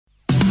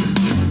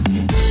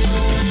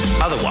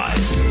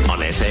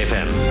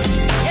SAFM.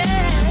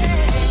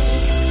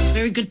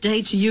 Very good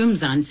day to you,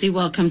 Mzansi.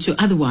 Welcome to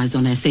Otherwise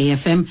on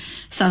SAFM,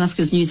 South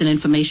Africa's news and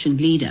information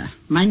leader.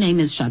 My name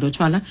is Shado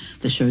Twala.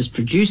 The show is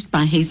produced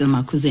by Hazel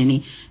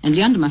Makuzeni, and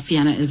Leander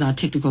Mafiana is our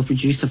technical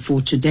producer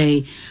for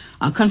today.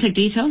 Our contact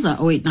details are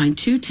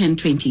 0892 10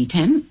 20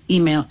 10,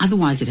 email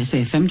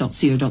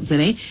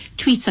otherwise@safm.co.za,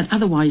 tweets at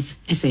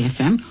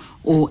otherwise.safm,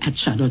 or at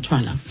Shado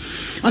Twala.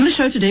 On the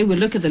show today, we'll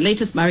look at the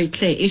latest Marie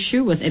Claire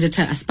issue with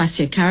editor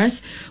ASPASIA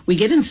KARRIS. We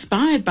get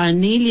inspired by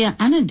NELIA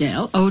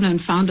Annandale, owner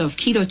and founder of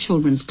Keedo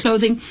Children's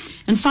Clothing.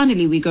 And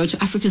finally, we go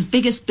to Africa's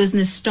biggest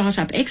business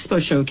startup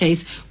expo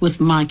showcase with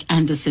Mike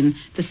Anderson,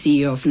 the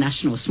CEO of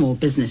National Small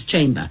Business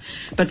Chamber.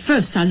 But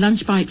first, our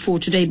lunch bite for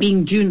today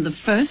being June the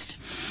 1st.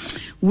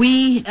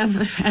 We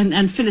have,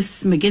 and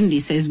Phyllis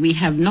McGinley says, we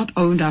have not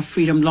owned our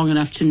freedom long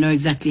enough to know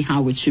exactly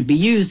how it should be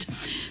used.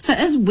 So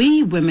as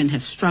we women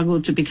have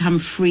struggled to become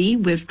free,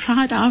 we've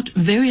tried out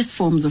various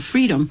forms of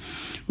freedom.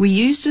 We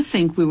used to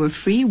think we were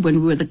free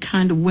when we were the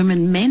kind of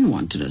women men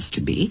wanted us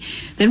to be.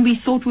 Then we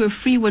thought we were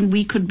free when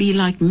we could be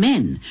like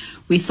men.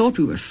 We thought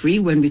we were free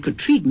when we could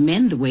treat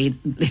men the way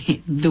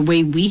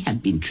we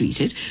had been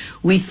treated.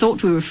 We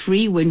thought we were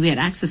free when we had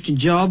access to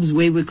jobs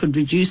where we could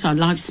reduce our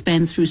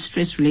lifespan through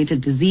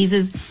stress-related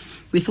diseases.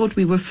 We thought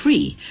we were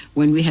free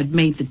when we had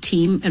made the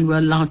team and were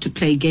allowed to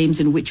play games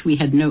in which we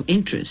had no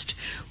interest.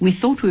 We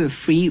thought we were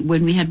free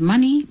when we had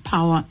money,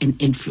 power, and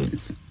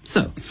influence.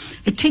 So,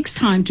 it takes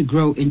time to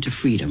grow into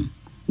freedom.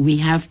 We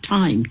have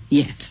time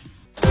yet.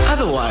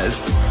 Otherwise,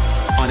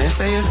 on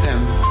SAFM.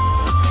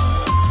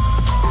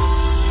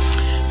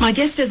 My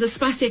guest is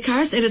ASPASIA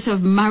KARRIS, editor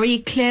of Marie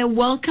Claire.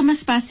 Welcome,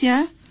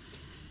 ASPASIA.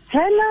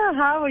 Hello,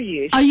 how are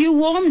you? Are you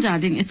warm,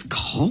 darling? It's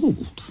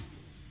cold.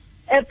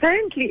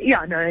 Apparently,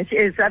 yeah, no, it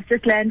is. I've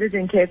just landed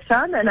in Cape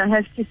Town, and I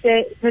have to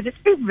say that it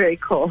is very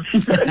cold.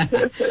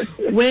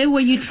 Where were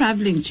you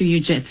traveling to,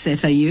 you jet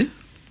set, are you?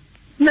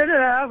 No,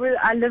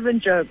 I live in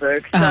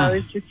Joburg, so I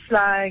was just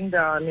flying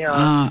down, yeah.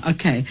 Ah,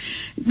 okay.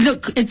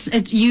 Look,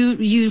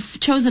 you've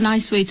chose a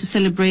nice way to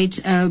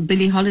celebrate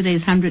Billie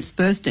Holiday's 100th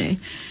birthday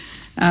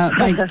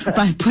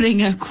by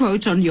putting a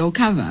quote on your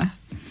cover.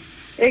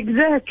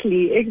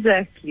 Exactly.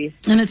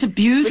 And it's a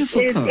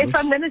beautiful quote. If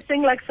I'm going to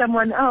sing like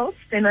someone else,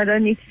 then I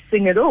don't need to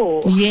sing at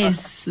all.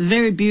 Yes,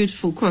 very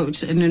beautiful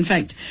quote, and in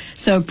fact,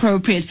 so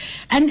appropriate.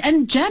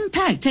 And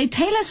jam-packed,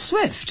 Taylor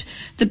Swift,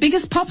 the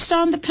biggest pop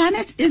star on the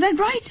planet, is that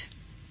right?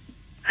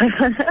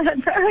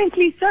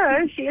 Apparently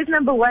so. She is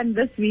number one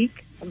this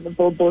week on the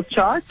Billboard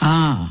chart.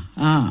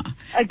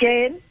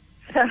 Again.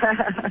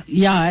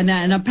 Yeah,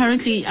 and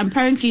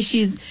apparently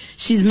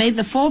she's made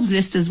the Forbes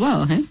list as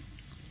well, huh?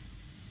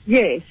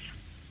 Yes.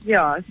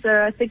 Yeah,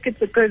 so I think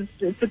it's a good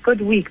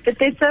week. But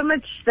there's so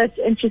much that's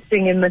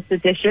interesting in this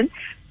edition.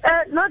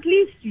 Not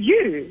least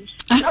you.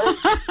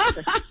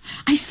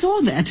 I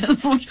saw that. I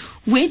thought,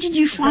 where did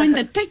you find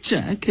that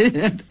picture?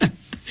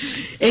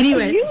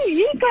 Anyway,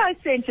 you guys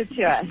sent it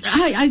to us.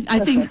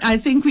 I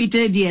think we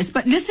did, yes.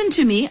 But listen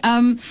to me.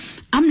 I'm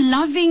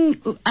loving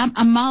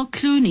Amal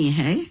Clooney.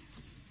 Hey.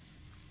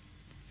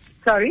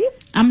 Sorry.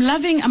 I'm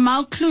loving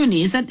Amal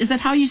Clooney. Is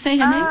that how you say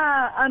her name?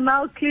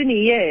 Amal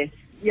Clooney. Yes.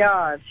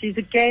 Yeah, she's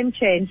a game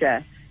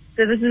changer.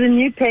 So this is a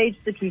new page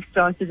that we've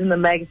started in the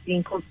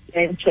magazine called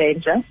Game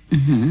Changer.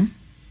 Mm-hmm.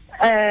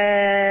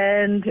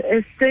 And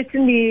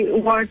certainly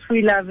what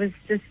we love is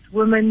just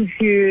women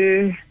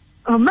who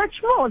are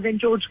much more than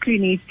George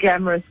Clooney's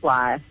glamorous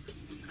wife.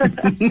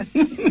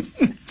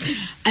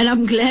 And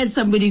I'm glad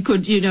somebody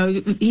could,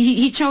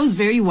 he chose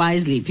very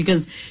wisely,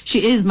 because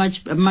she is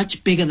much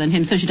bigger than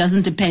him, so she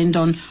doesn't depend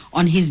on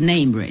his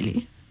name,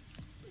 really.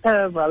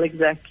 Oh, well,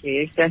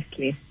 exactly.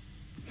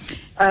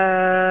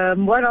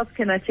 What else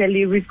can I tell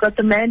you? We've got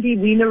the Mandy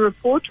Wiener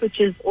report, which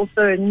is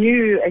also a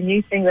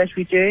new thing that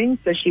we're doing.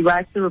 So she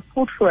writes a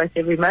report for us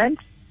every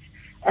month.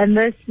 And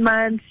this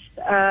month,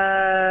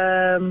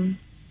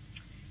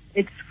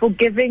 it's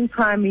Forgiving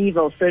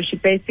Primeval. So she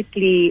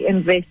basically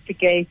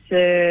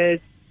investigated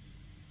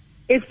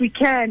if we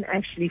can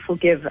actually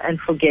forgive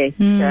and forget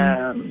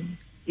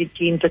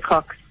Eugene de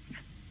Kock's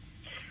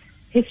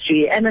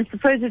history. And I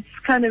suppose it's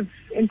kind of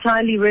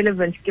entirely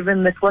relevant,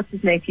 given that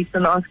what's-his-name keeps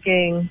on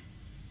asking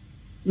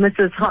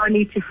Mrs.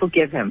 Harney to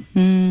forgive him.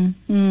 And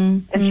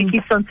she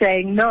keeps on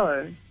saying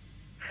no.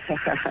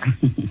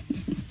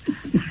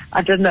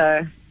 I don't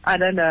know.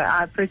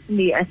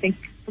 I think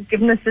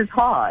forgiveness is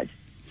hard.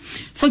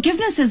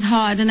 Forgiveness is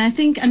hard, and I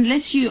think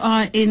unless you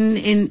are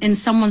in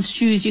someone's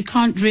shoes, you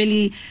can't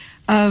really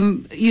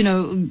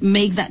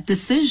make that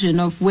decision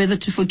of whether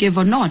to forgive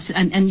or not.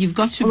 And you've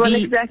got to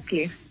be...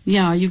 exactly.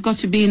 Yeah, you've got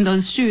to be in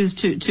those shoes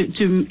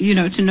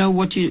to know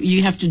what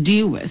you have to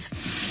deal with.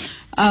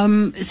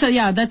 So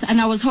yeah,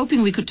 and I was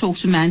hoping we could talk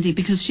to Mandy,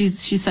 because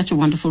she's such a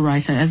wonderful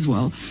writer as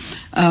well.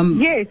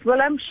 Yes,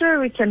 well, I'm sure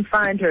we can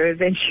find her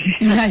eventually.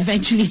 Yeah,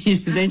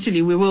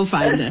 eventually we will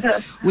find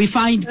her. We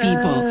find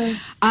people.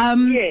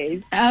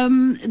 Yes.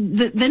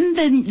 Then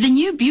the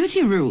new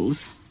beauty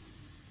rules.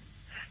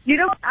 You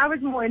know what I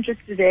was more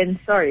interested in,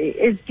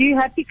 is do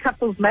happy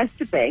couples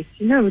masturbate?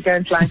 We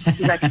don't like to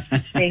do like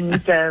things.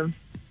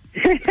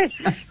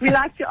 We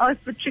like to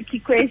ask the tricky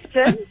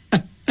questions.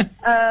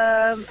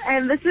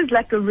 And this is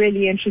like a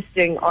really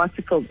interesting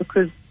article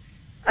because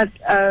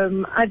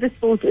I just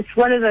thought it's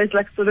one of those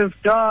like sort of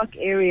dark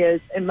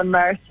areas in the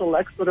marital,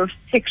 like sort of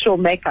sexual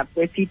makeup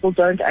where people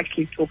don't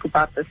actually talk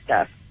about this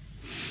stuff.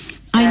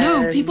 I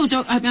know people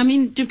don't. I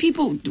mean, do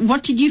people?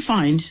 What did you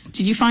find?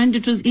 Did you find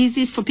it was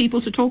easy for people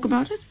to talk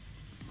about it?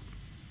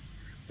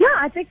 No,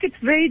 I think it's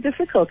very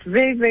difficult,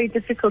 very, very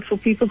difficult for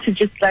people to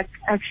just like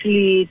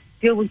actually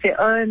deal with their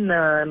own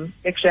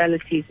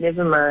sexualities,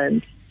 never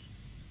mind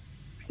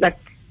like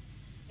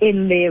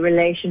in their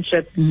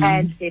relationship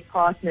and their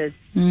partners,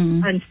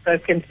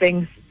 unspoken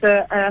things.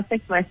 So I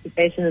think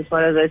masturbation is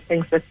one of those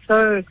things that's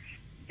so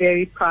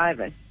very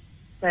private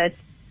that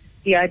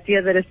the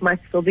idea that it might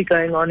still be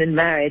going on in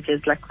marriage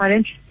is like quite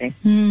interesting.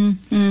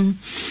 And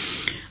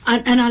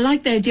I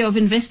like the idea of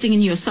investing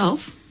in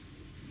yourself.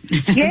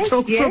 Yes,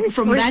 Talk yes,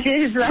 from that.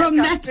 Is like from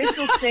that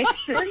special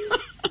section.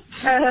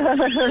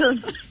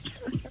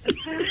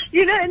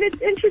 You know, and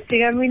it's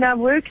interesting. I mean, I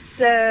was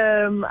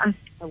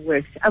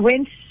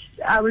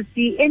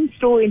the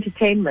in-store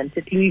entertainment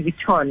at Louis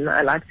Vuitton,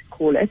 I like to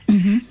call it.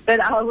 But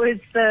I was,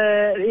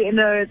 you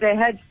know, they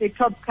had their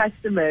top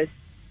customers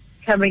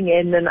coming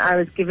in and I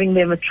was giving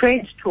them a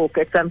trade talk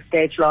at some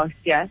stage last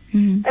year.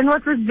 And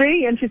what was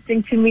very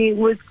interesting to me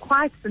was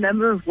quite the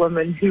number of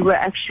women who were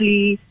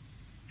actually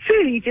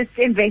truly just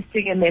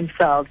investing in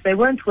themselves. They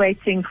weren't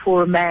waiting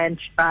for a man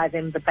to buy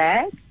them the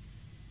bag.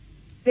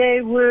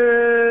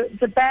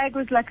 The bag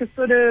was like a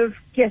sort of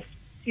gift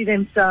to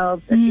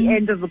themselves at the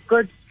end of a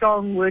good,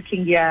 strong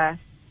working year.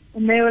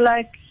 And they were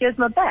like, here's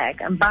my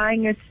bag, I'm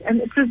buying it. And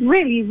it was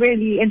really,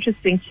 really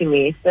interesting to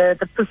me, the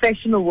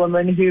professional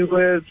women who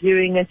were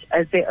viewing it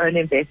as their own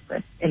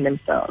investment in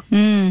themselves.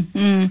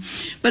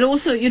 But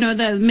also, you know,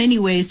 there are many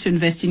ways to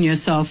invest in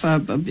yourself.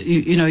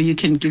 You know, you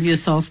can give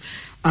yourself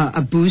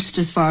a boost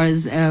as far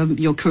as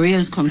your career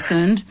is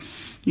concerned.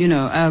 You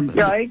know,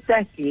 yeah,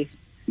 exactly.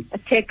 A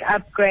tech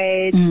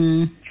upgrade,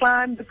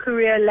 climb the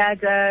career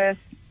ladder.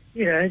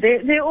 You know,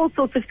 there are all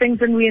sorts of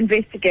things, and we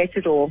investigate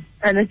it all.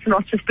 And it's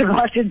not just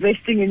about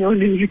investing in your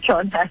Louis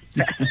Vuitton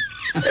handbag.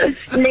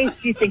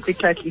 Unless you think we're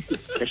totally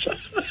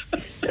suspicious.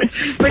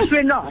 Which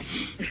we're not.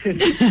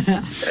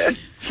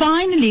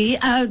 Finally,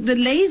 the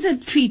laser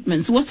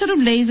treatments. What sort of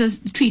laser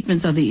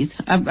treatments are these?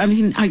 I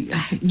mean,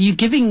 you're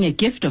giving a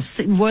gift of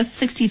worth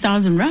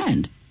 60,000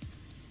 rand.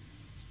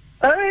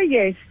 Oh,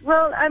 yes.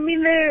 Well, I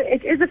mean,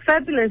 it is a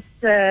fabulous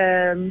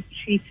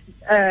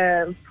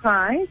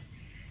prize.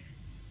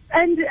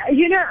 And,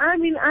 you know, I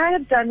mean, I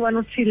have done 1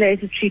 or 2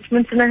 laser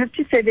treatments, and I have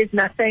to say there's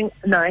nothing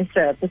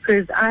nicer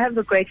because I have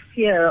a great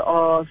fear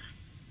of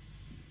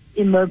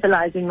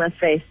immobilizing my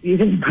face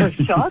using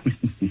Botox.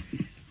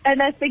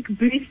 And I think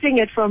boosting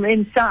it from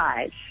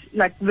inside,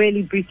 like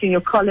really boosting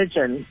your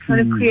collagen,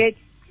 kind of creates,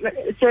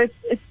 so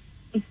it's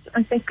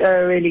I think,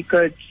 a really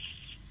good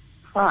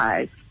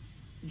prize.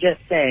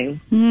 Just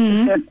saying.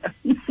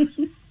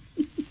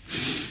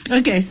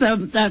 Okay, so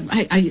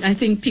I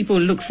think people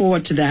look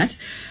forward to that.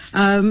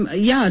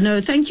 Yeah,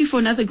 no, thank you for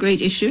another great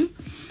issue.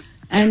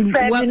 And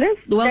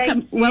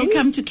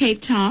welcome to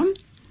Cape Town.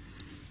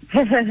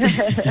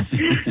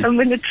 I'm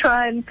going to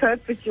try and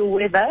cope with your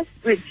weather,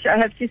 which I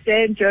have to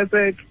say in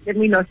Joburg, let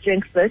me not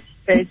jinx this,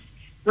 but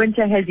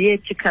winter has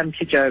yet to come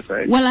to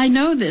Joburg. Well, I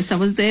know this. I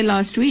was there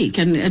last week,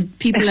 and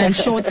people in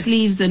short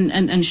sleeves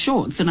and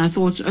shorts, and I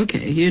thought,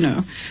 okay, you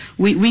know,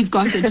 we've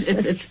got it.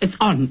 It's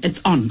on.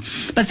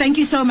 But thank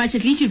you so much.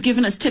 At least you've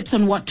given us tips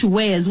on what to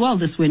wear as well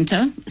this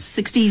winter.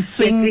 60s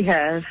swing.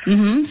 Yes, we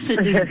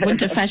have.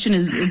 Winter fashion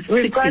is 60s.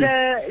 We've got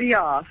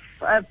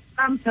a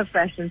bumper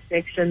fashion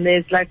section.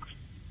 There's like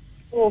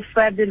 4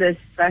 fabulous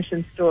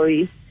fashion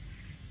stories.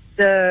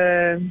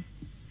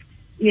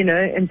 You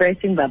know,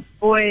 embracing the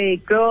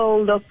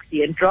boy-girl look, the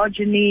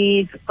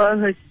androgyny, the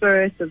boho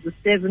spirit of the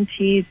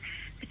 70s.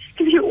 It just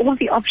gives you all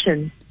the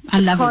options.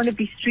 I love it.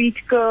 Carnaby street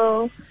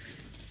girl,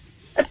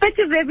 a bit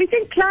of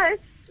everything, plus,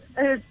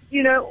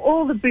 you know,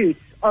 all the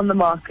boots on the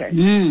market.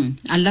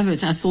 I love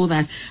it. I saw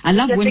that. I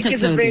love winter clothing.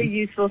 It's a very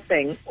useful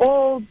thing.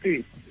 All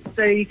boots.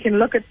 So you can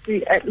look at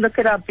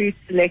our boot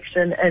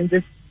selection and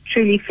just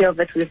truly feel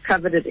that we've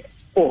covered it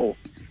all.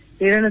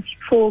 You don't have to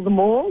trawl the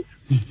malls.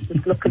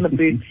 Just look in the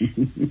boots.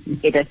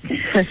 Get it.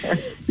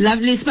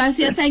 Lovely.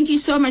 Aspasia, thank you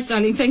so much,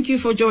 darling. Thank you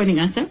for joining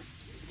us.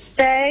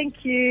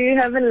 Thank you.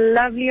 Have a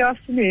lovely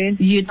afternoon.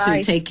 You Bye.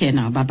 too. Take care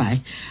now. Bye-bye.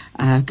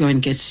 Go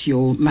and get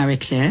your Marie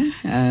Claire.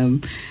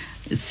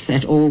 It's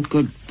at all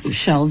good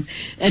shelves.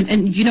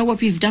 And you know what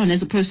we've done?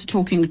 As opposed to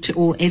talking to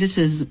all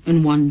editors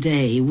in one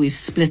day, we've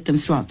split them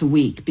throughout the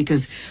week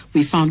because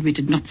we found we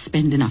did not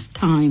spend enough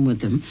time with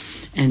them.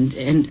 And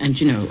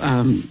you know,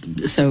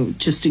 so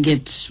just to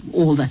get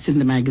all that's in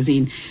the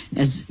magazine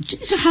as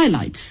to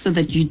highlights so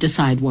that you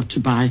decide what to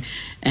buy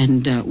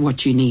and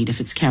what you need if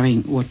it's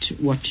carrying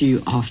what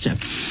you're after.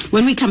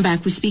 When we come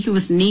back, we're speaking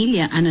with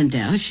NELIA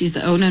Annandale. She's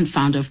the owner and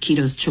founder of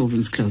Keedo's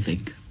Children's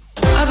Clothing.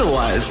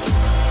 Otherwise,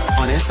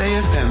 on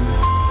SAFM.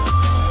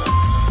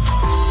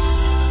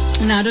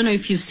 Now, I don't know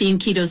if you've seen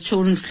Keedo's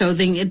children's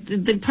clothing.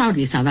 They're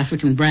proudly South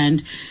African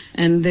brand,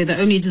 and they're the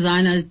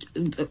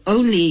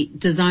only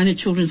designer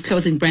children's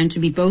clothing brand to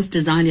be both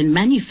designed and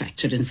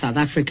manufactured in South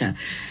Africa.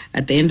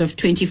 At the end of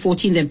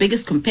 2014, their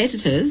biggest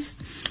competitors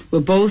were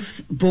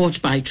both bought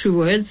by True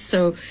Words.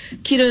 So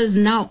Keedo is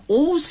now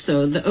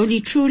also the only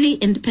truly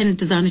independent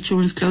designer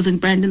children's clothing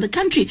brand in the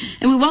country.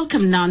 And we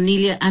welcome now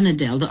NELIA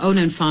Annandale, the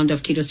owner and founder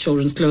of Keedo's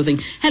Children's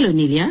Clothing. Hello,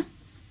 NELIA.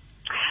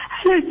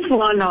 Hello,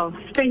 Swallow.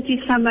 Thank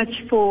you so much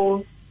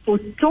for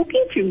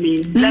talking to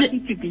me. Lovely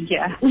to be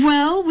here.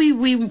 Well,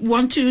 we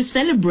want to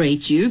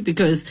celebrate you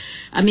because,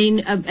 I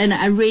mean, and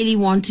I really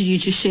wanted you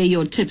to share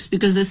your tips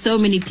because there's so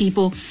many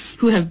people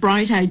who have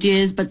bright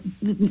ideas but,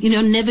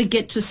 never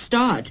get to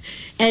start.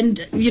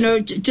 And,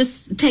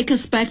 just take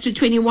us back to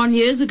 21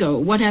 years ago.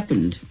 What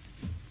happened?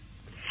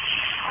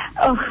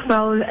 Oh,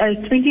 well,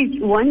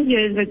 21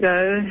 years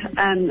ago,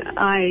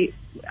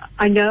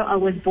 I know I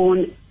was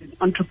born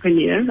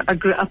entrepreneur. I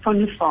grew up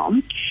on a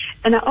farm,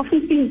 and I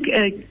often think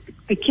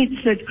the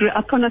kids that grew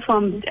up on a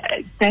farm,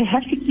 they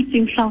have to keep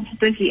themselves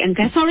busy. And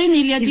that's Sorry,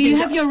 NELIA, do you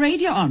have your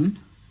radio on?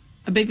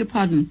 I beg your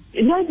pardon.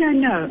 No,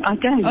 I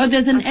don't. Oh,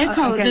 there's an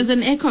echo. There's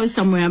an echo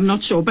somewhere. I'm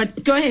not sure,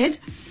 but go ahead.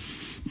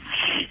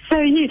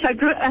 So yes, I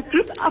grew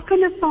up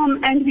on a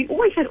farm, and we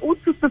always had all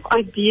sorts of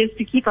ideas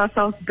to keep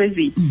ourselves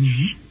busy.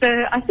 Mm-hmm.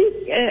 So I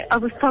think I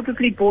was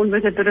probably born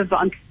with a bit of the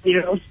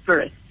entrepreneurial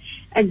spirit.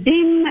 And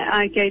then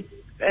I gave,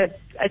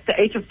 at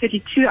the age of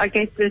 32, I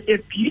gave birth to a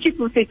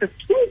beautiful set of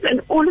twins,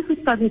 and all of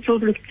a sudden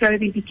children's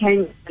clothing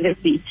became a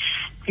reality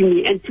to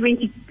me. And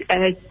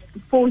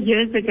 24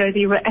 years ago,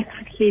 there were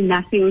absolutely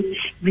nothing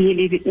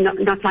really,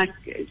 not like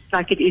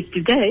it is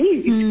today.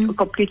 It's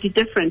completely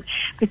different.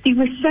 But there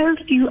were so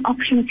few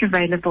options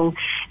available,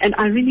 and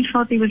I really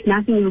felt there was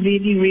nothing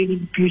really, really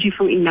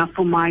beautiful enough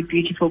for my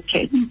beautiful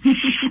kids.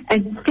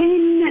 And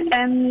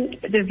then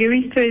the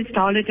very first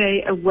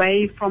holiday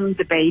away from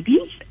the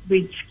babies,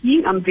 with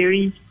skiing, I'm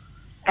very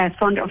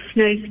fond of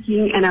snow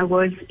skiing, and I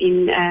was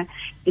in an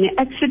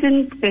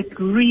accident that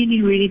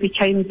really, really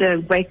became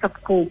the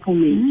wake-up call for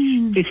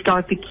me to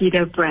start the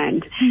Keedo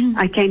brand.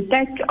 I came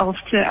back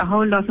after a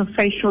whole lot of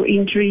facial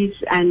injuries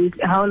and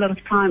a whole lot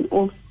of time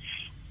off,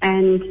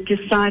 and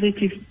decided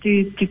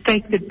to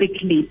take the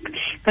big leap.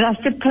 But I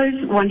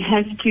suppose one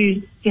has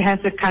to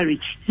have the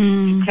courage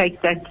to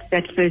take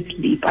that first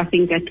leap. I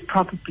think that's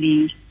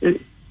probably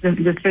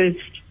the first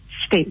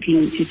step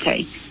you need to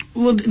take.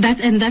 Well,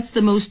 that's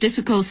the most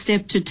difficult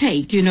step to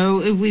take.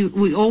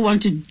 We all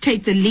want to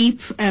take the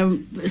leap.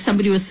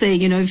 Somebody was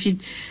saying,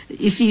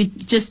 if you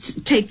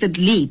just take the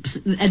leap,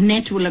 a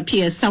net will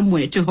appear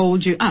somewhere to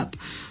hold you up.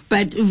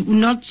 But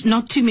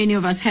not too many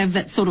of us have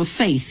that sort of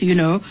faith,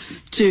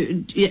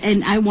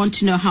 and I want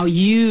to know how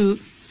you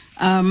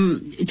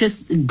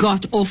just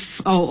got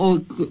off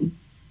or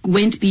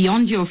went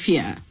beyond your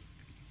fear.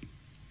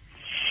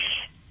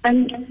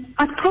 And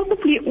I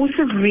probably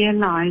also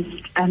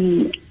realized,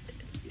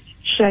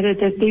 Shadow,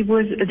 that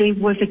there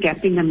was a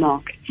gap in the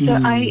market. So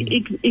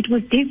it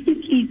was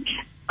definitely,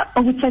 I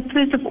would say,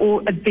 first of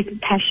all, a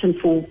big passion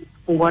for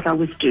what I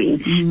was doing.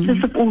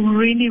 First of all,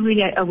 really,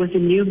 really, I was a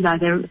new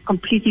mother,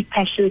 completely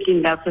passionately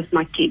in love with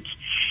my kids.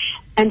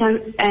 And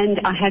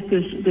I had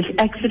this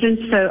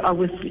accident, so I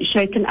was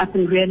shaken up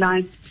and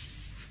realized,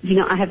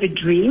 I have a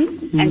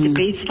dream, and the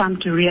best time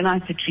to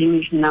realize the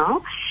dream is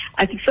now.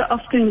 I think so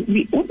often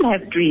we all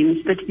have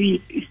dreams, but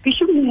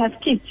especially when you have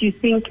kids, you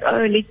think,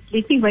 oh,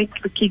 let me wait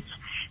till the kids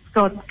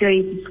start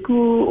going to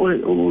school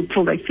or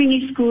till they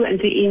finish school, and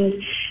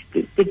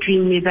the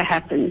dream never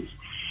happens.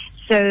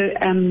 So,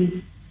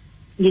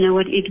 you know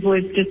what, it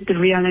was just the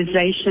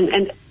realization,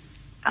 and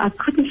I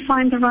couldn't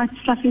find the right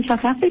stuff in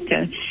South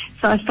Africa.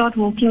 So I started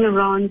walking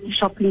around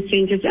shopping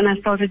centers, and I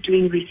started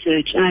doing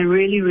research, and I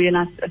really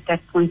realized at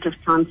that point of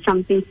time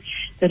something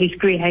that is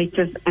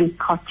creative and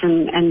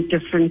cotton and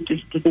different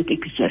just didn't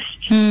exist.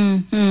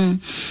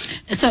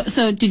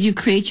 So did you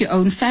create your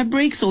own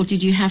fabrics, or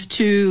did you have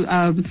to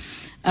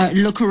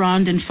look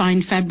around and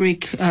find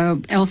fabric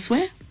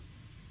elsewhere?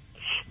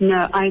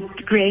 No, I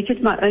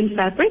created my own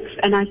fabrics,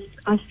 and I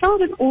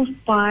started off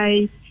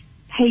by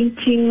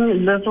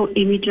painting little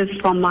images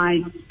from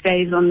my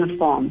days on the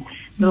farm,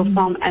 little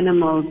farm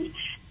animals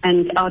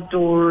and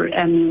outdoor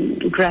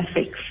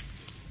graphics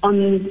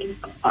on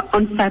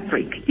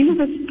fabric,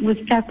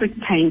 with fabric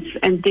paints,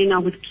 and then I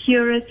would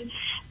cure it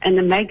and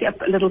then make up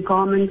a little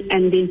garment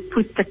and then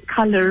put the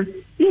color,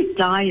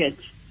 dye it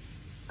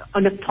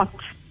on a pot,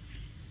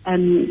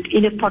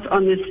 in a pot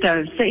on the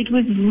stove. So it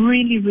was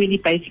really, really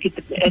basic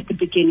at the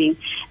beginning.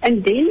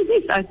 And then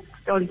I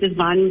started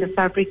designing the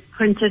fabric,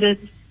 printed it,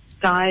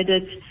 dyed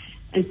it,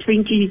 and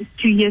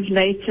 22 years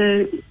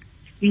later,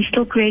 we're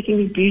still creating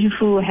these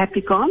beautiful,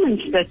 happy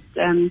garments that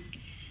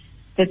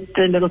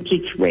the little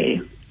kids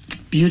wear.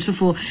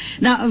 Beautiful.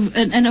 Now,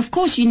 and of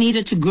course, you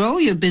needed to grow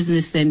your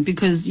business then,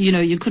 because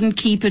you couldn't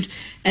keep it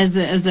as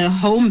a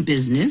home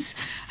business.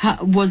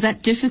 Was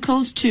that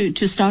difficult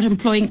to start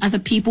employing other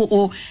people,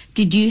 or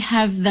did you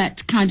have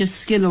that kind of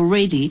skill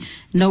already,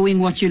 knowing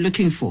what you're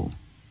looking for?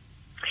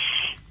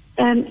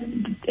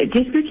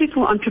 Definitely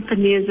for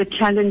entrepreneurs, the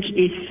challenge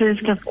is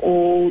first of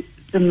all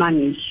the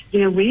money.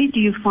 Where do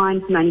you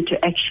find money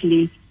to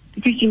actually?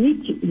 Because you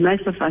need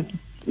most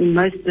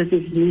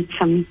businesses need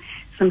some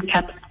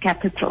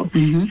capital.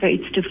 Mm-hmm. So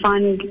it's to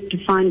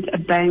find a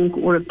bank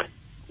or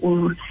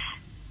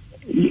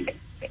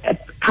a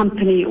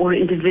company or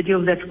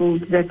individual that will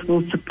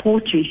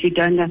support you if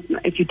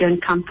you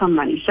don't come from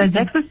money. So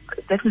that was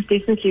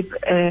definitely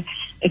a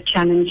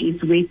challenge.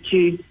 Is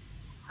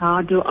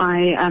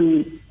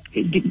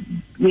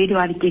where do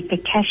I get the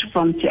cash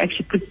from to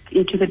actually put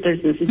into the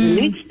business? And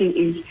the next thing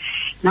is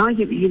now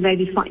you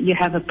maybe you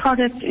have a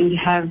product and you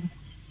have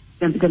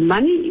the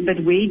money, but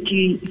where do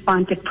you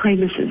find the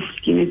premises?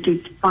 To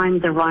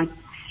find the right.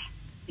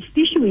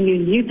 Especially when you're a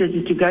new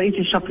business, to go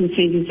into shopping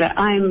centers and say,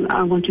 I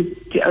want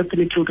to open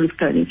a children's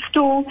clothing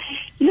store.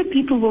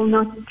 People will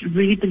not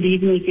really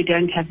believe in you if you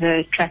don't have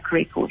a track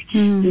record.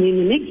 And then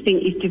the next thing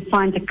is to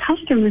find the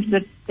customers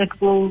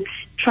that will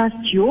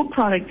trust your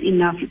product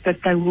enough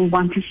that they will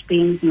want to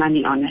spend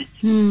money on it.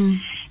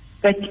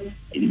 But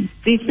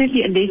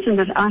definitely a lesson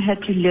that I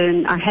had to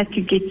learn. I had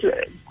to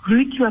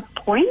grew to a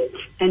point,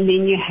 and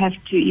then you have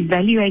to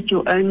evaluate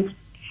your own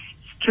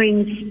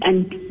strengths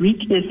and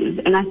weaknesses.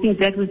 And I think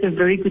that was a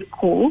very good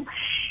call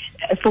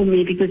for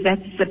me, because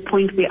that's the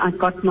point where I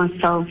got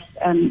myself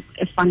a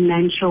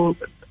financial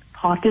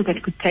partner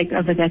that could take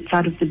over that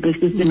side of the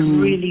business that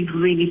really,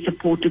 really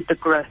supported the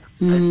growth.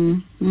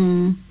 And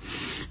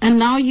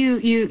now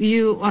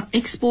you are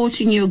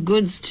exporting your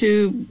goods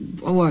to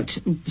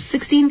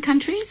 16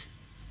 countries?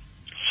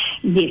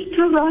 Yes,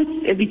 to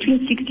around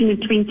between 16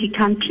 and 20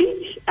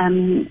 countries.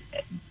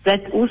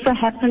 That also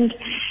happened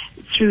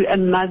through a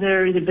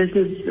mother. The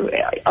business,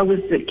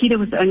 Keedo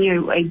was only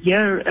a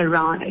year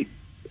around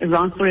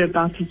for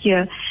about a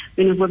year,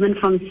 when a woman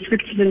from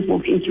Switzerland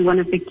walked into one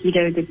of the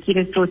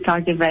Keedo store,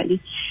 Tiger Valley,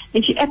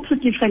 and she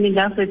absolutely fell in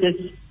love with this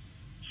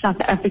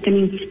South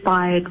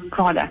African-inspired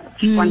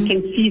product. One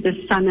can see the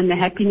sun and the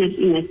happiness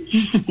in it.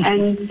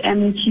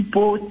 And she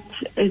bought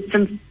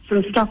some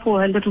stuff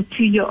for her little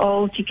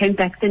 2-year-old. She came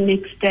back the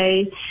next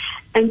day.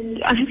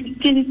 And I have to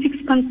tell you,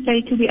 6 months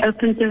later, we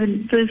opened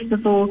the first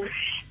of all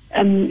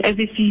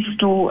overseas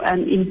store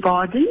in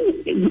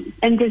Baden,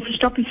 and the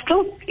shop is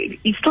still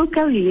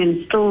going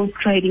and still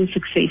trading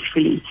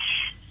successfully.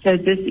 So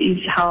this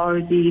is how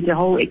the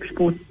whole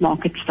export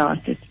market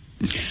started.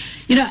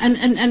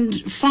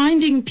 And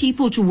finding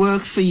people to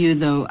work for you,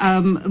 though,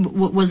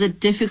 was it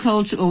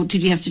difficult, or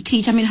did you have to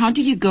teach? I mean, how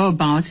did you go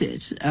about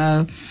it?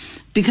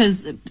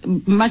 Because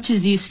much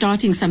as you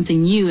starting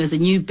something new as a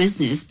new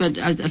business, but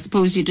I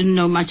suppose you didn't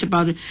know much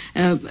about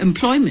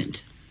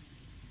employment.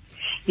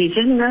 You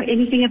didn't know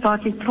anything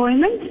about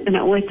employment, and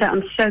I always say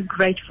I'm so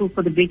grateful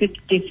for the biggest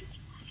gift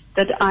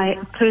that I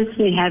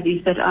personally have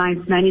is that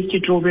I've managed to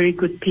draw very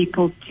good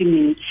people to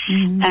me.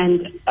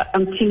 And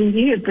I'm telling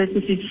you, a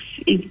business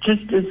is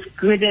just as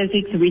good as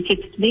its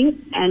weakest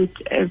link, and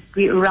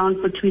we're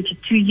around for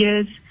 22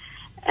 years,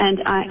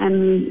 and I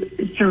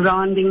am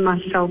surrounding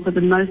myself with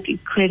the most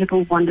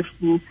incredible,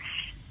 wonderful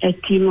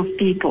team of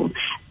people.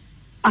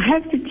 I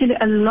have to tell you,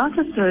 a lot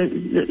of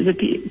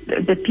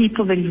the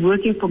people that is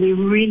working for me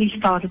really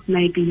started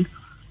maybe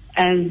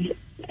as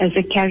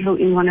a casual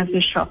in one of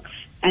the shops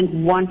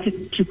and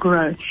wanted to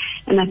grow.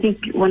 And I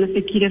think one of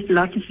the key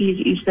philosophies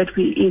is that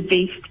we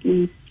invest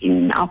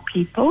in our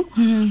people.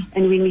 And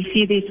when we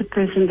see there's a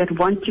person that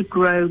wants to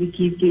grow, we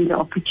give them the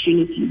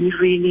opportunity. We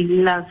really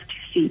love to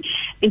see.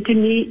 And to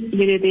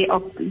me,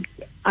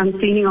 I'm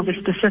thinking of a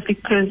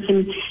specific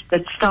person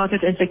that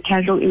started as a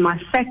casual in my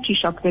factory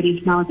shop that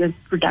is now the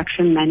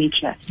production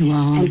manager.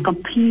 Wow. And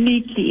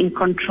completely in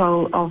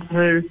control of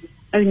her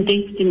own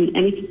destiny.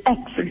 And it's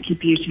absolutely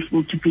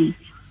beautiful to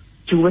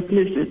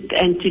witness it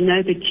and to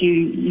know that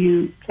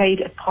you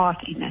played a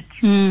part in it.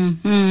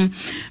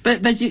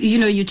 But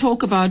you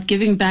talk about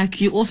giving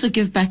back. You also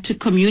give back to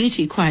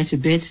community quite a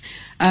bit.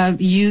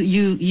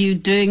 You've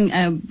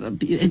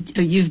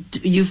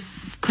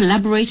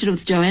collaborated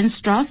with Joanne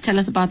Strauss. Tell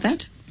us about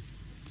that.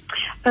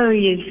 Oh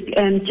yes,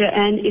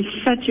 Joanne is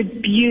such a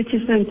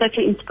beautiful and such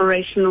an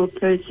inspirational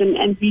person,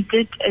 and we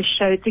did a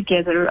show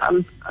together.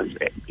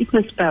 It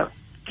was about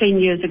 10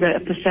 years ago, a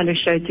Pasella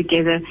show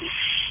together.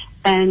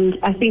 And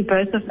I think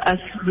both of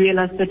us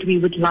realized that we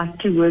would like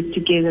to work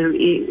together,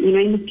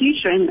 in the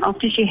future. And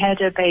after she had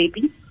her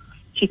baby,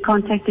 she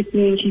contacted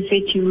me and she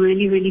said she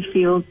really, really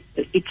feels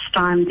that it's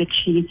time that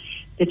she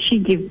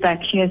give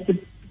back. She has the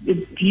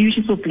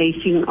beautiful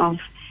blessing of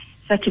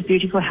such a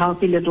beautiful,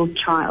 healthy little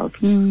child.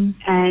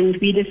 And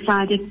we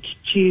decided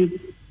to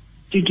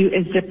do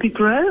a zippy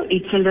grow.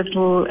 It's a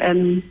little,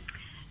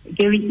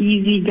 very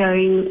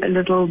easy-going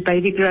little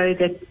baby grow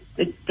that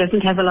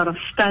doesn't have a lot of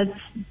studs.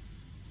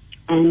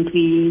 And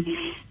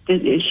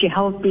she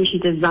helped me. She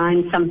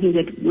designed something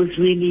that was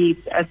really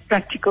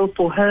practical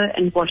for her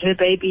and what her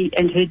baby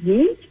and her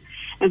needs.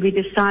 And we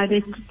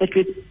decided that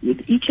with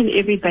each and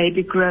every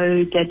baby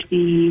grow that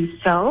we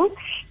sell,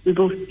 we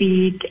will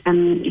feed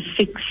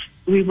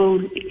we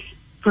will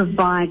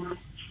provide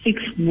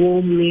 6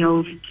 warm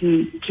meals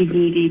to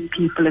needy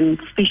people, and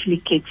especially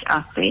kids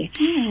out there.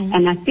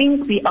 And I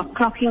think we are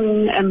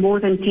clocking more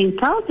than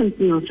 10,000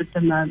 meals at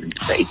the moment.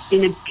 So it's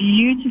been a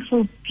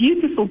beautiful,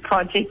 beautiful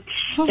project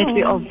that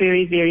we are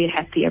very, very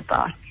happy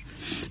about.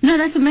 No,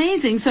 that's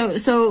amazing. So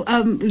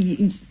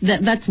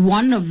that's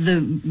one of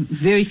the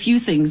very few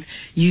things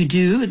you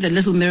do, the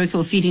Little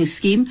Miracle Feeding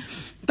Scheme.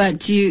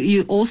 But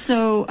you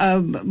also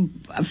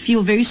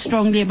feel very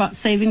strongly about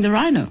saving the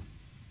rhino.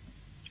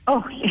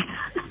 Oh, yeah.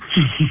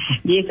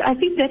 Yes, I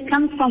think that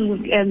comes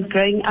from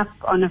growing up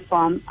on a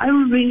farm. I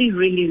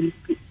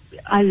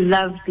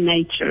love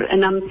nature,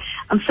 and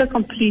I'm so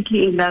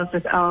completely in love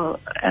with our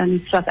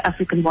South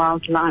African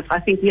wildlife. I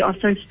think we are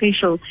so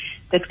special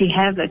that we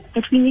have it,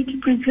 but we need to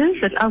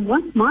preserve it. I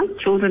want my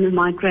children and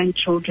my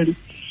grandchildren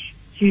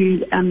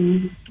to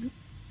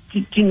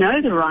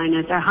know the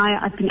rhinos.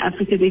 Higher up in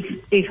Africa,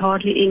 there's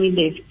hardly any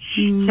left.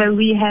 So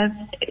we have,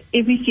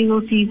 every single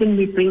season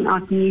we bring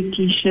out new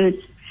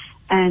T-shirts,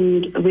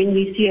 and when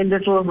we see a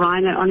little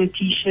rhino on a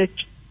T-shirt,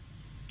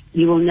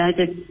 you will know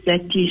that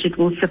that T-shirt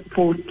will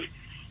support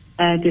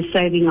the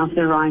saving of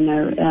the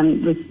rhino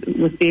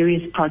with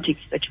various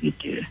projects that we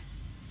do.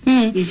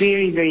 We're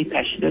very, very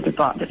passionate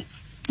about it.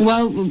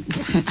 Well,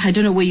 I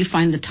don't know where you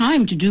find the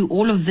time to do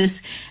all of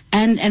this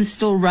and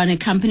still run a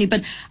company,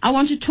 but I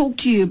want to talk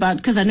to you about,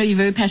 because I know you're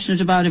very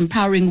passionate about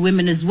empowering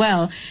women as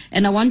well,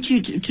 and I want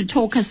you to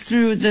talk us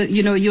through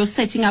your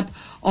setting up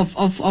of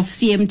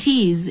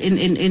CMTs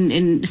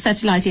in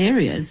satellite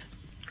areas.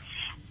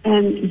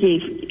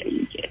 Yes.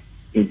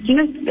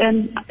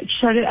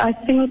 Shari, I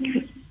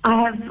think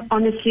I have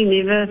honestly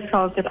never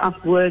felt that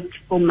I've worked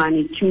for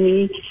money. To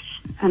me,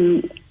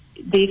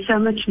 there's so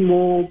much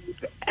more,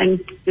 and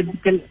the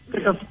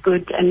benefit of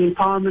good and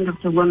empowerment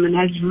of the women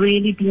has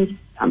really been,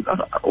 I've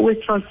always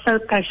felt so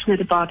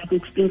passionate about it.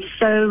 It's been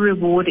so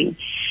rewarding.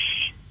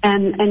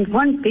 And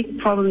one big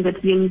problem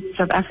that we in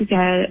South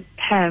Africa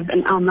have,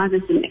 and our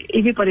mothers and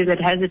everybody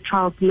that has a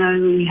child know,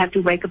 you have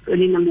to wake up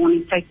early in the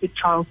morning, take the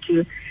child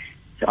to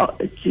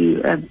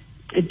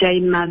a day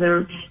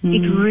mother.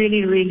 It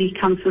really, really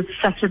comes with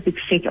such a big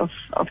set of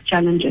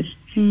challenges.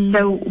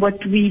 So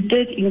what we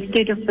did,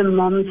 instead of the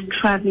moms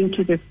traveling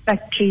to the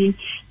factory,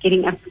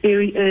 getting up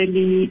very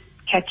early,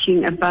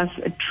 catching a bus,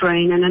 a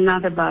train, and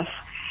another bus,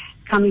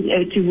 coming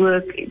to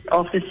work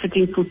after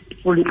sitting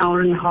for an hour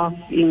and a half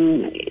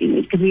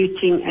in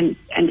commuting,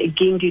 and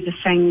again do the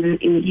same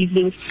in the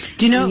evenings.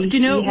 Do you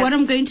know what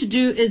I'm going to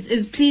do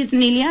is please,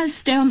 Nelia,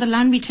 stay on the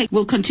line.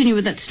 We'll continue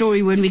with that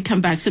story when we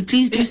come back. So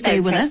please do stay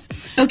with us.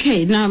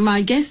 Okay, now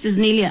my guest is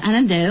NELIA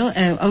Annandale,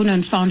 owner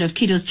and founder of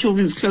Keedo's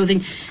Children's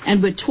Clothing,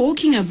 and we're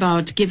talking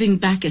about giving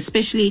back,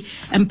 especially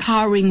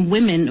empowering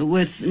women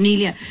with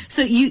NELIA.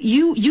 So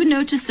you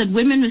noticed that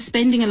women were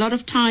spending a lot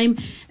of time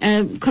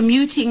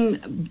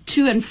commuting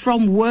to and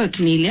from work,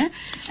 NELIA,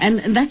 and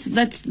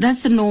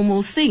that's a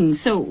normal thing.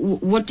 So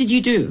what did you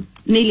do,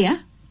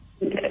 NELIA?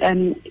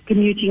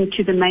 Commuting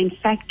to the main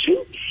factory,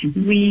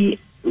 we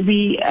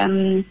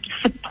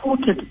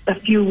supported a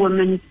few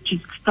women to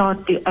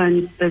start their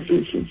own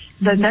businesses.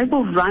 So they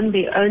will run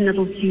their own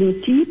little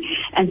CMT,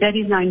 and that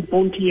is now in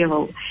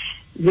Bonteheuwel,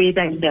 where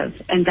they live.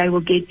 And they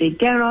will get their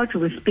garage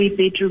or a spare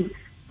bedroom,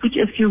 put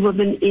a few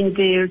women in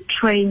there,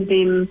 train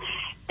them,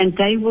 and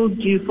they will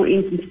do, for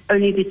instance,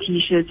 only the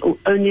T-shirts or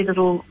only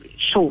little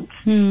shorts.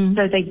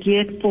 So they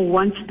geared for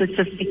one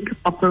specific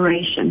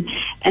operation.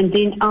 And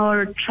then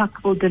our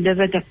truck will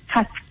deliver the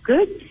cut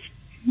goods.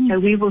 So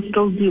we will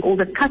still do all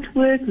the cut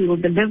work. We will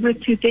deliver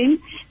it to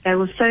them. They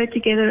will sew it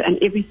together, and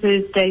every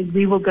Thursday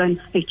we will go and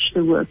fetch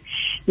the work.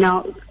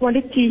 Now,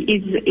 quality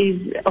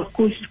is of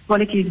course,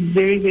 quality is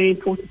very, very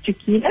important to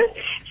Keedo.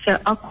 So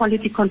our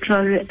quality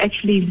controller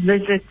actually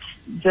visits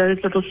those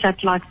little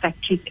satellite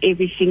factories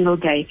every single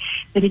day.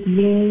 But it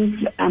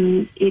means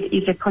it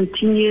is a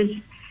continuous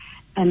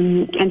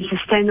and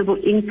sustainable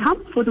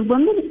income for the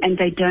women, and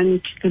they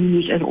don't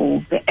commute at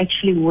all. They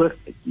actually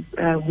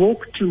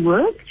walk to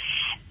work,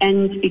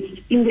 and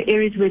it's in the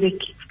areas where the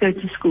kids go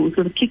to school.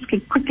 So the kids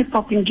can quickly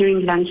pop in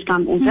during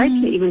lunchtime, or they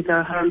can even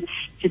go home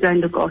to go and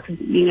look after,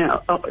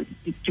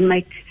 to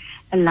make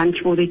a lunch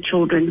for their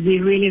children. We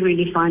really,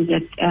 really find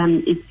that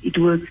it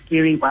works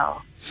very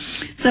well.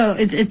 So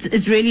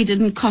it really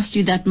didn't cost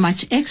you that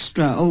much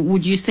extra, or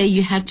would you say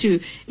you had to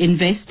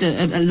invest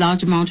a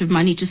large amount of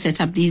money to set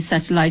up these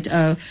satellite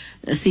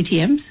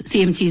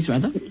CMTs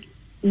rather?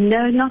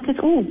 No, not at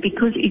all,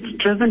 because it's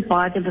driven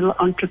by the little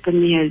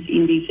entrepreneurs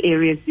in these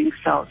areas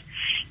themselves.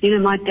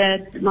 My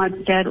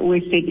dad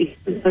always said,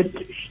 but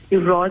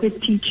you'd rather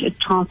teach a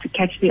child to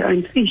catch their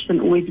own fish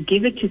than always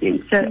give it to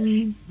them. So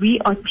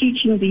we are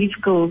teaching these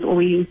girls, or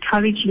we're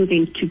encouraging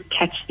them to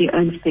catch their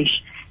own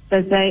fish.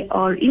 So they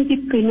are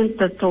independent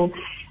little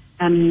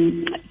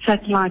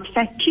satellite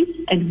factories,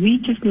 and we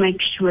just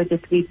make sure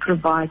that we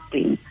provide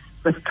them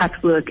with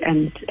cut work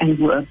and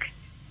work.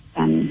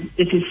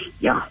 This is,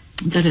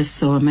 That is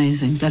so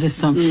amazing. That is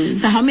so.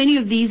 So how many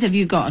of these have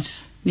you got,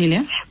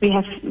 NELIA?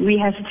 We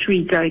have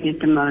 3 going at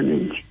the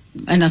moment.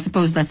 And I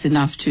suppose that's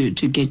enough to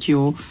get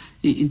your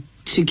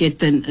to get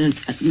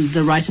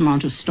the right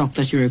amount of stock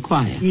that you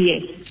require.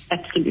 Yes,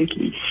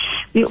 absolutely.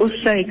 We're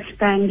also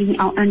expanding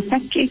our own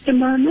factory at the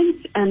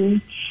moment,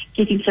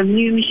 getting some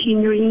new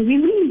machinery. We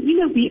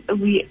really,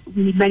 we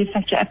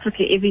manufacture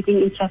Africa,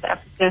 everything in South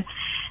Africa,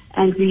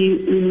 and we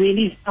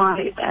really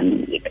try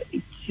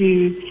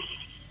to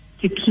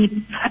keep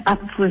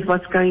up with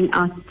what's going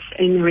out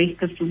in the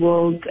rest of the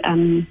world.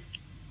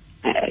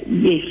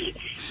 Yes,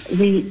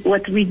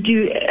 what we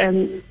do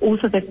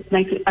also that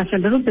makes us a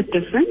little bit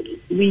different.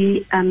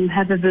 We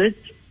have a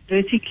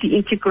vertically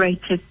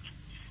integrated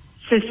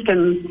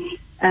system,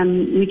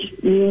 which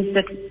means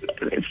that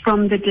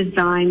from the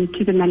design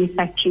to the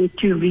manufacturing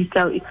to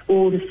retail, it's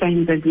all the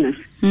same business.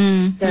 So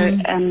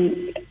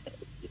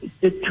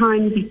the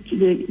time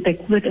they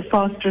call it a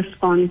fast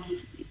response.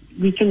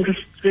 We can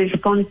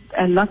respond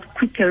a lot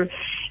quicker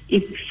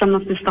if some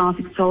of the staff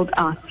is sold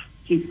out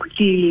to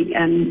quickly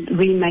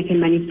remake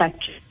and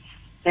manufacture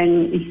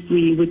than if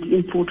we would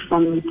import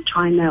from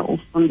China or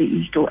from the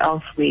East or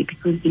elsewhere,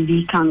 because the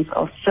lead times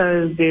are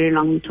so very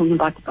long. We're talking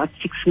about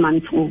 6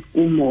 months or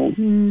more.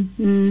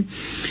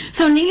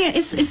 So, Nelia,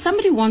 if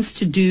somebody wants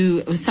to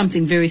do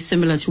something very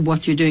similar to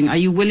what you're doing, are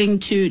you willing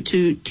to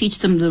teach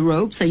them the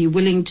ropes? Are you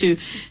willing to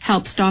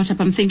help start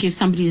up? I'm thinking if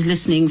somebody's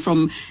listening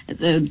from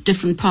a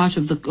different part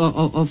of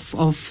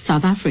of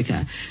South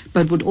Africa,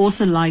 but would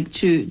also like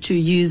to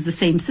use the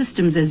same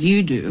systems as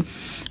you do,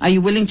 are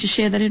you willing to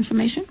share that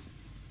information?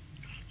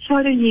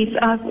 Sure, yes.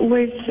 I've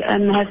always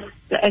had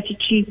the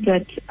attitude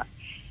that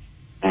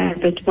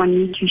one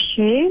needs to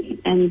share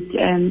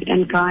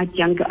and guide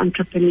younger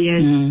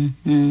entrepreneurs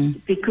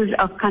because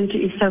our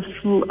country is so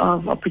full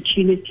of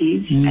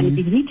opportunities and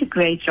we need a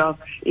great job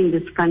in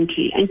this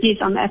country. And yes,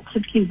 I'm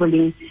absolutely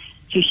willing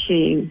to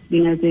share.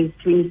 You know, there's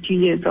 22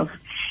 years of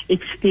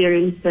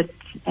experience that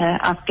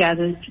I've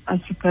gathered, I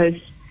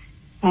suppose.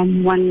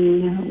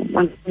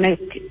 One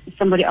make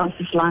somebody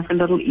else's life a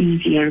little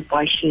easier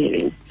by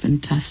sharing.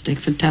 Fantastic.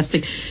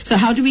 So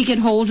how do we get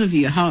hold of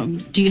you?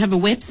 Do you have a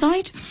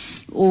website,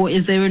 or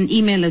is there an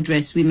email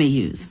address we may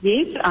use?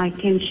 Yes, I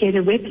can share the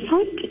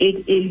website.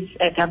 It is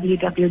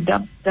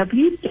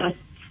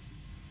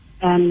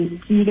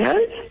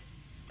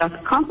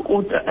www.keedo.com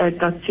or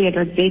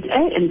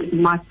 .co.za, and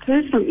my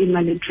personal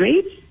email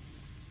address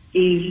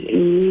is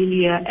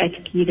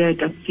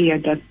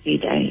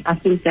nelia@keedo.co.za. I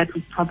think that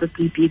would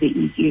probably be the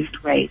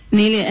easiest way.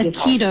 Nelia at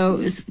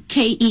Keedo is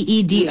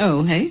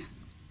Keedo, hey?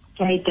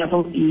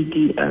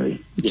 Keedo.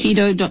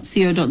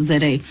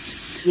 Keedo.co.za.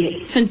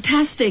 Yes.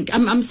 Fantastic.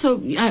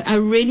 I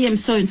really am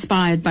so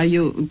inspired by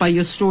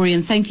your story,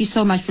 and thank you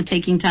so much for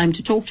taking time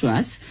to talk to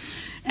us,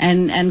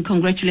 and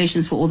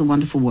congratulations for all the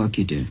wonderful work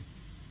you do.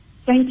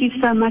 Thank you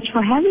so much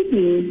for having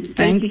me.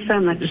 Thank you so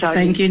much, Shadi.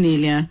 Thank you,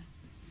 Nelia.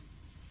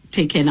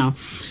 Take care now.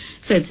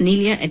 So it's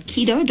Nelia at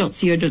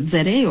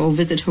keedo.co.za, or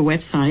visit her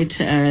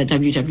website,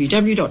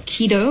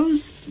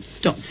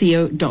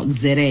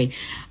 www.keedos.co.za.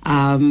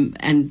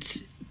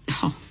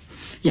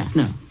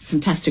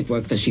 Fantastic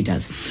work that she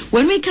does.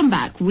 When we come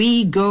back,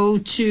 we go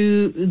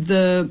to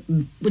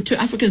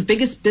Africa's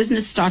biggest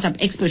business startup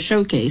expo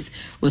showcase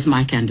with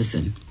Mike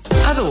Anderson.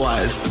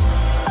 Otherwise,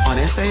 on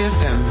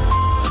SAFM.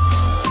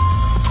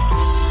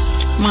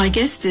 My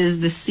guest is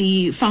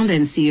the founder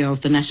and CEO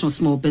of the National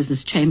Small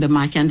Business Chamber,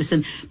 Mike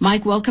Anderson.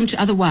 Mike, welcome to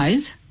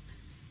Otherwise.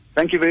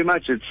 Thank you very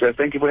much.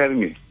 Thank you for having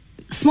me.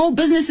 Small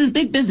business is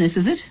big business,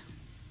 is it?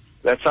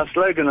 That's our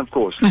slogan, of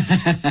course.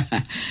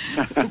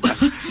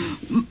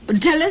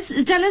 Tell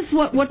us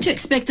what to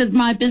expect at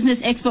my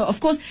business expo.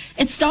 Of course,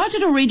 it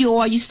started already,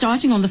 or are you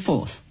starting on the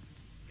 4th?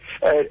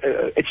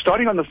 It's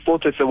starting on the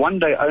 4th. It's a one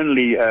day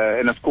only,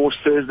 and of course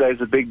Thursday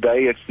is a big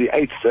day. It's the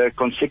 8th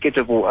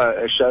consecutive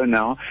show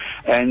now,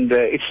 and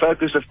it's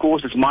focused, of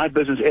course, it's My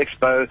Business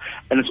Expo,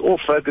 and it's all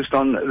focused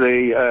on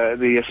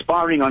the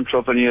aspiring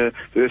entrepreneur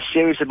who is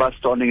serious about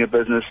starting a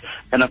business,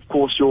 and of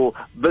course your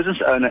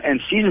business owner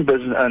and seasoned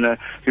business owner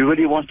who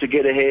really wants to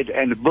get ahead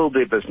and build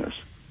their business.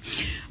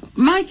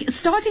 Mike,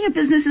 starting a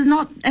business is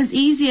not as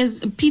easy as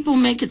people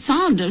make it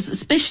sound,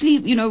 especially,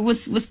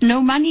 with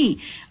no money.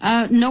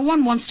 No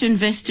one wants to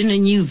invest in a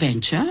new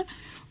venture.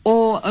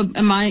 Or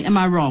am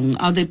I wrong?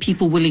 Are there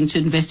people willing to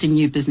invest in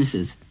new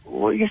businesses?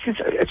 Well, yes,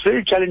 it's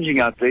very challenging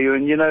out there,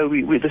 and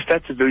the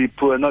stats are very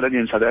poor, not only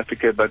in South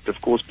Africa but of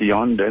course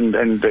beyond.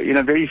 And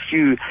very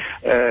few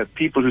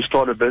people who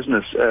start a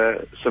business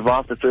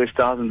survive the first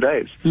 1,000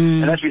 days.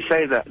 And as we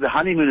say, that the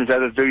honeymoon is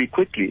over very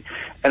quickly.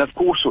 And of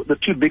course, the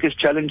two biggest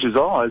challenges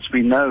are, as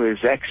we know,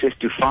 is access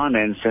to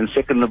finance, and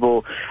second of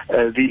all,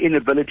 the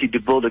inability to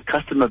build a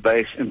customer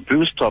base and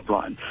boost top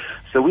line.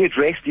 So we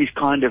address these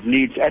kind of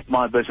needs at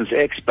My Business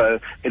Expo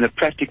in a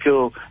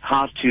practical,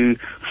 how-to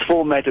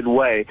formatted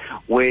way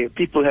where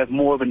people have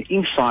more of an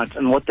insight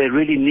on what they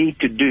really need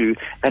to do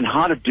and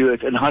how to do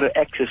it and how to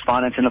access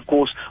finance, and of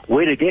course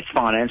where to get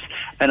finance,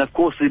 and of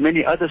course there are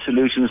many other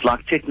solutions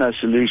like techno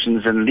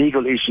solutions and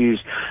legal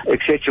issues,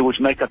 etc., which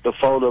make up the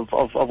fold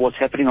of what's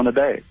happening on the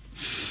day.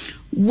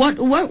 What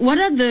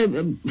are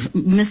the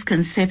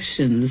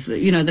misconceptions?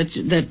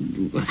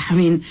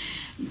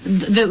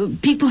 The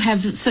people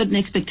have certain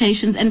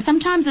expectations, and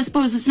sometimes I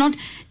suppose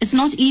it's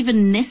not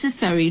even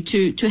necessary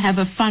to have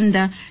a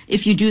funder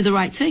if you do the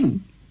right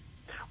thing.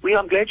 Well,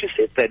 I'm glad you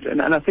said that.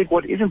 And I think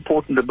what is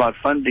important about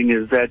funding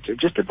is that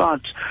just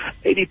about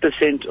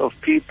 80% of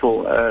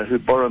people who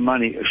borrow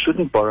money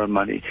shouldn't borrow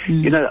money.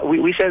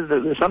 We say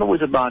that it's not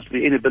always about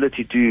the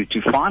inability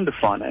to find the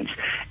finance.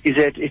 Is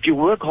that if you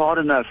work hard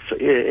enough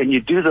and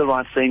you do the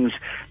right things,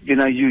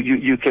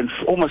 you can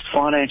almost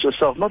finance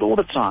yourself. Not all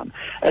the time.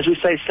 As we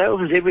say,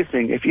 sales is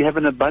everything. If you have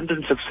an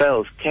abundance of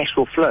sales, cash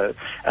will flow.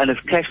 And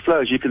if cash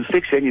flows, you can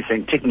fix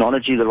anything.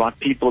 Technology, the right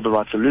people, the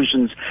right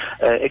solutions,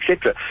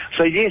 etc.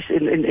 So yes,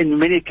 in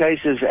many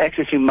cases,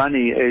 accessing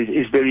money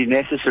is very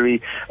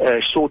necessary.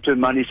 Short-term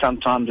money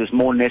sometimes is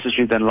more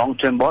necessary than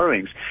long-term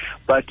borrowings.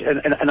 But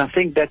and I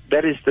think that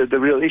is the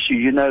real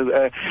issue.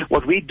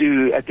 What we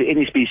do at the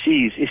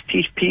NSBCs is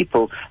teach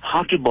people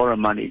how to borrow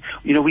money.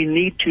 We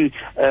need to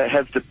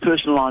have the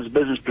personalized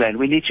business plan.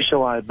 We need to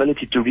show our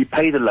ability to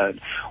repay the loan.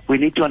 We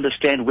need to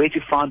understand where to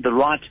find the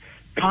right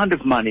kind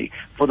of money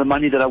for the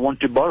money that I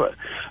want to borrow.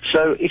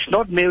 So it's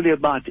not merely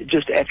about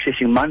just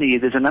accessing money.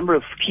 There's a number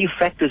of key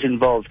factors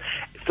involved.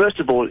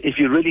 First of all, if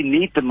you really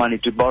need the money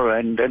to borrow,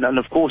 and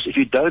of course, if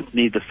you don't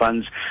need the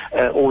funds,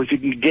 or if you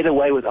can get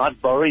away without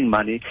borrowing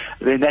money,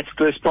 then that's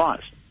first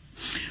prize.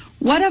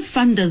 What are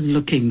funders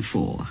looking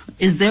for?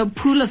 Is there a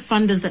pool of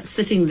funders that's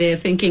sitting there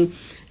thinking,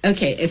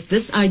 okay, if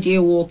this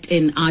idea walked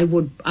in, I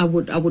would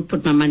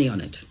put my money on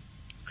it?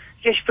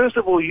 Yes, first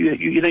of all, you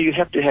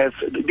have to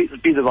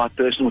be the right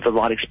person with the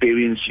right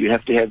experience. You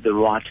have to have the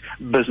right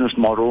business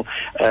model.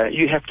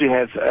 You have to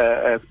have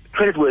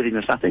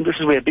creditworthiness. I think this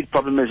is where a big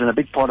problem is, and a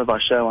big part of our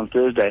show on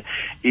Thursday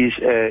is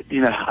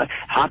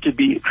how to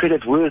be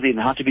creditworthy and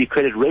how to be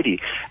credit ready.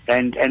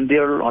 And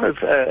there are a lot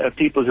of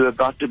people who are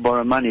about to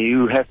borrow money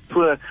who have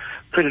poor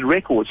credit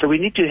record. So we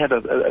need to have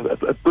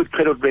a good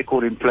credit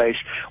record in place.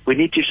 We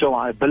need to show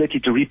our ability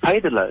to repay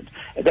the loan.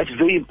 That's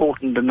very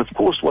important. And of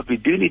course, what we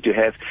do need to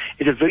have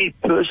is a very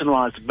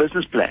personalized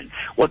business plan.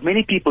 What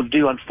many people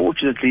do,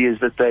 unfortunately, is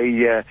that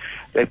they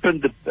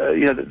print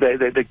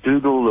they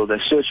Google or they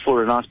search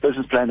for a nice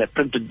business plan, they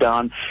print it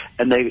down,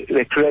 and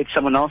they create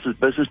someone else's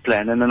business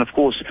plan. And then, of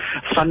course,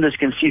 funders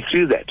can see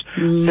through that.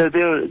 So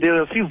there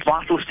are a few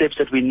vital steps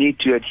that we need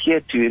to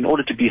adhere to in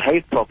order to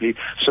behave properly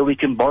so we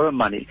can borrow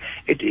money.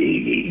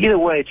 Either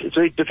way, it's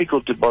very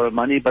difficult to borrow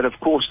money, but of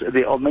course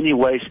there are many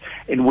ways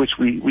in which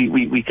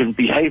we can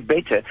behave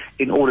better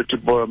in order to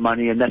borrow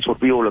money, and that's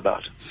what we're all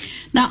about.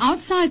 Now,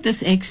 outside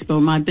this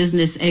expo, my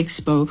business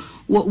expo,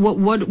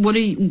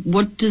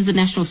 what does the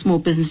National Small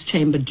Business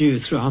Chamber do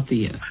throughout the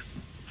year?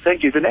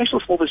 Thank you. The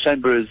National Small Business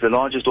Chamber is the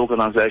largest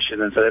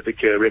organization in South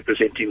Africa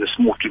representing the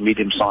small to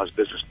medium-sized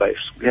business base.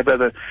 We have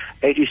over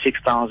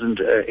 86,000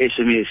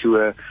 SMEs who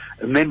are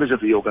members of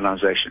the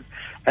organization.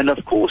 And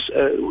of course,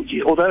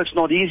 although it's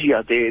not easy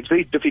out there, it's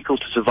very difficult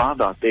to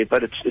survive out there,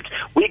 but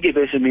we give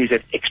SMEs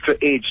that extra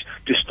edge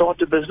to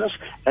start a business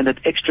and that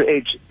extra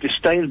edge to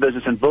stay in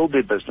business and build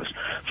their business.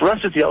 For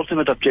us, the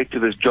ultimate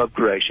objective is job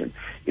creation.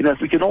 If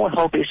we can all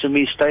help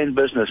SMEs stay in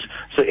business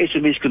so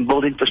SMEs can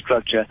build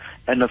infrastructure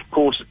and, of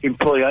course,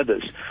 employ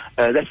others,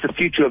 that's the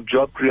future of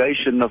job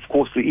creation, of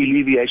course, the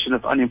alleviation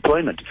of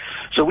unemployment.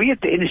 So we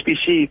at the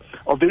NSBC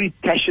are very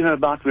passionate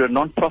about, we're a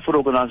non-profit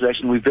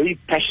organization, we're very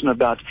passionate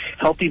about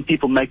helping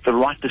people make the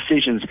right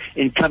decisions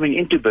in coming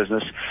into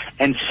business,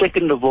 and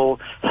second of all,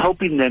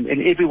 helping them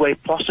in every way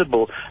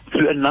possible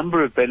through a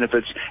number of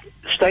benefits,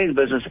 stay in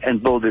business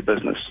and build their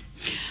business.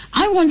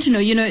 I want to know,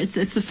 it's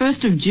the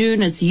 1st of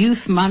June, it's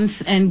Youth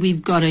Month, and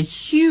we've got a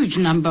huge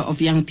number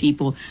of young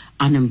people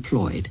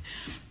unemployed.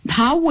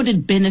 How would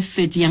it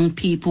benefit young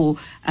people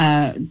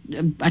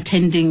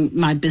attending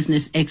my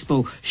business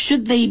expo?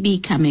 Should they be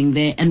coming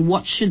there, and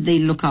what should they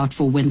look out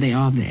for when they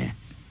are there?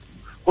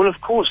 Well,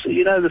 of course,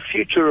 the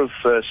future of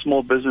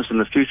small business and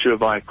the future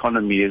of our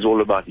economy is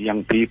all about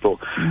young people.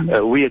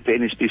 We at the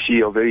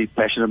NSBC are very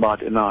passionate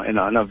about in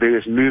our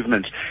various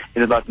movements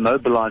and about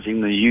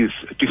mobilizing the youth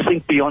to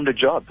think beyond a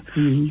job.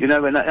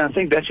 And I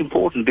think that's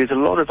important. There's a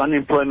lot of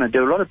unemployment.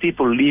 There are a lot of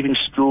people leaving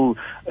school,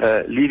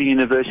 leaving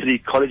university,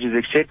 colleges,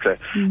 etc.,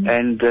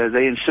 and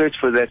they're in search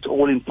for that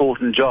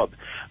all-important job.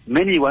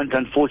 Many won't,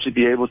 unfortunately,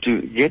 be able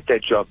to get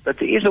that job, but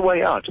there is a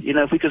way out.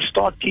 If we can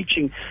start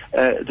teaching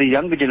the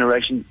younger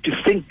generation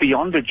to think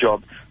beyond a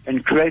job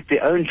and create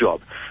their own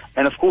job.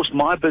 And, of course,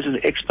 My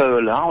Business Expo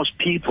allows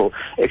people,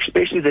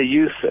 especially the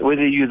youth,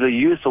 whether you're the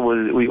youth or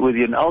whether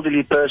you're an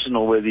elderly person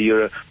or whether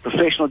you're a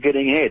professional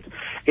getting ahead,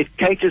 it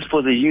caters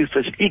for the youth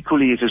as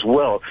equally as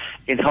well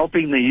in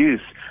helping the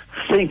youth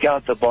think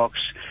out the box,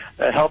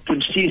 help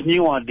them seize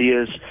new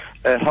ideas,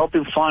 help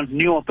them find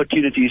new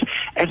opportunities.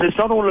 And it's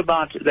not all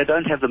about they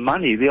don't have the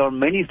money. There are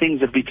many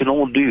things that we can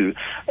all do,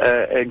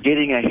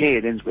 getting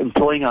ahead and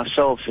employing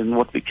ourselves in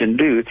what we can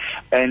do.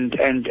 And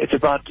it's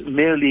about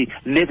merely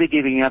never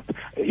giving up.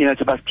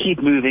 It's about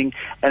keep moving,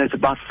 and it's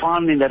about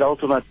finding that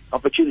ultimate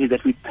opportunity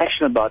that we're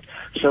passionate about,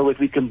 so that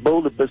we can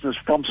build a business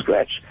from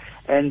scratch.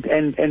 And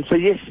so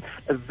yes,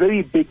 a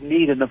very big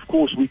need, and of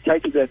course we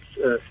take it that.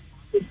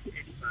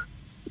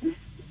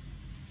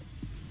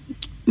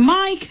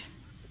 Mike,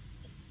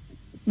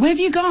 where have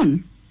you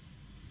gone?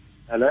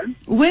 Hello?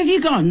 Where have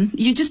you gone?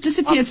 You just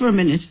disappeared for a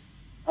minute.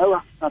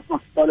 Oh, my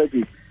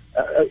apologies.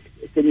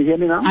 Can you hear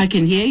me now? I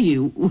can hear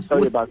you.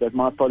 Sorry about that.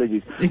 My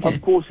apologies. Okay.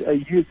 Of course,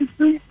 youth is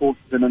very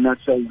important in a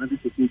nutshell.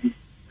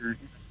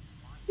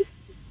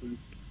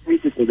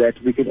 For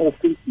that, we can all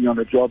think beyond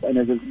a job, and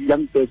as a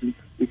young person,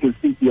 we can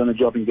think beyond a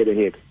job and get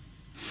ahead.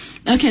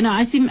 Okay, now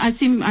I think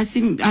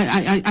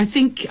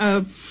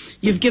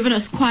you've given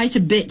us quite a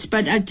bit,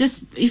 but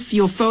if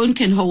your phone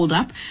can hold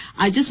up,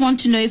 I just want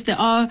to know if there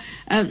are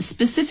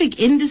specific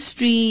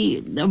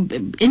industries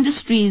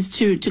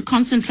to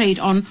concentrate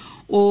on,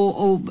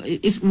 or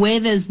if where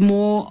there's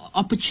more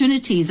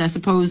opportunities, I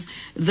suppose,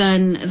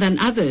 than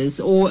others,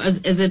 or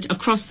is it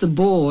across the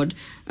board?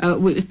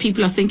 If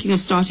people are thinking of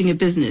starting a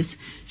business,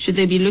 should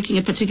they be looking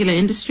at particular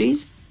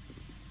industries?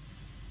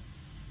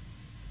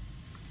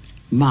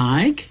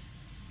 Mike?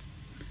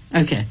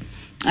 Okay.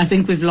 I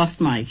think we've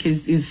lost Mike.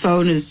 His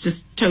phone is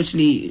just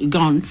totally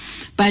gone.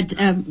 But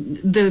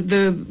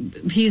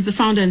he's the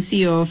founder and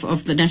CEO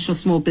of the National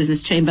Small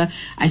Business Chamber.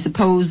 I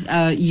suppose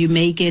you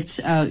may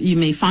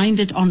find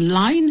it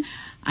online.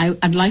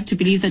 I'd like to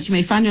believe that you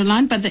may find it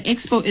online, but the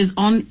expo is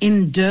on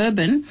in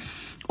Durban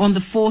on the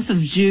 4th of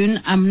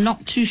June. I'm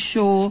not too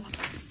sure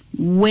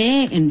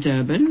where in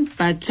Durban,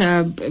 but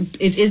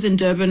it is in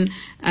Durban,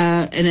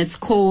 and it's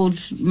called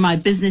My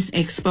Business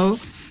Expo,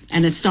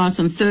 and it starts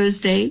on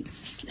Thursday,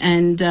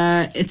 and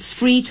it's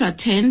free to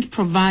attend,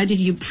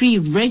 provided you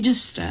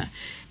pre-register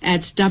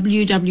at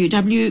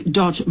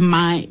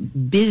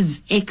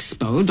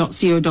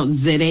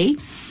www.mybizexpo.co.za.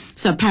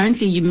 So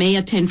apparently you may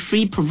attend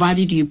free,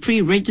 provided you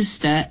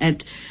pre-register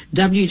at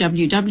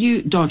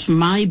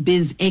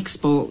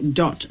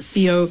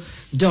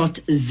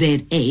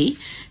www.mybizexpo.co.za.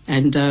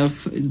 And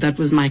that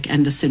was Mike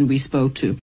Anderson we spoke to.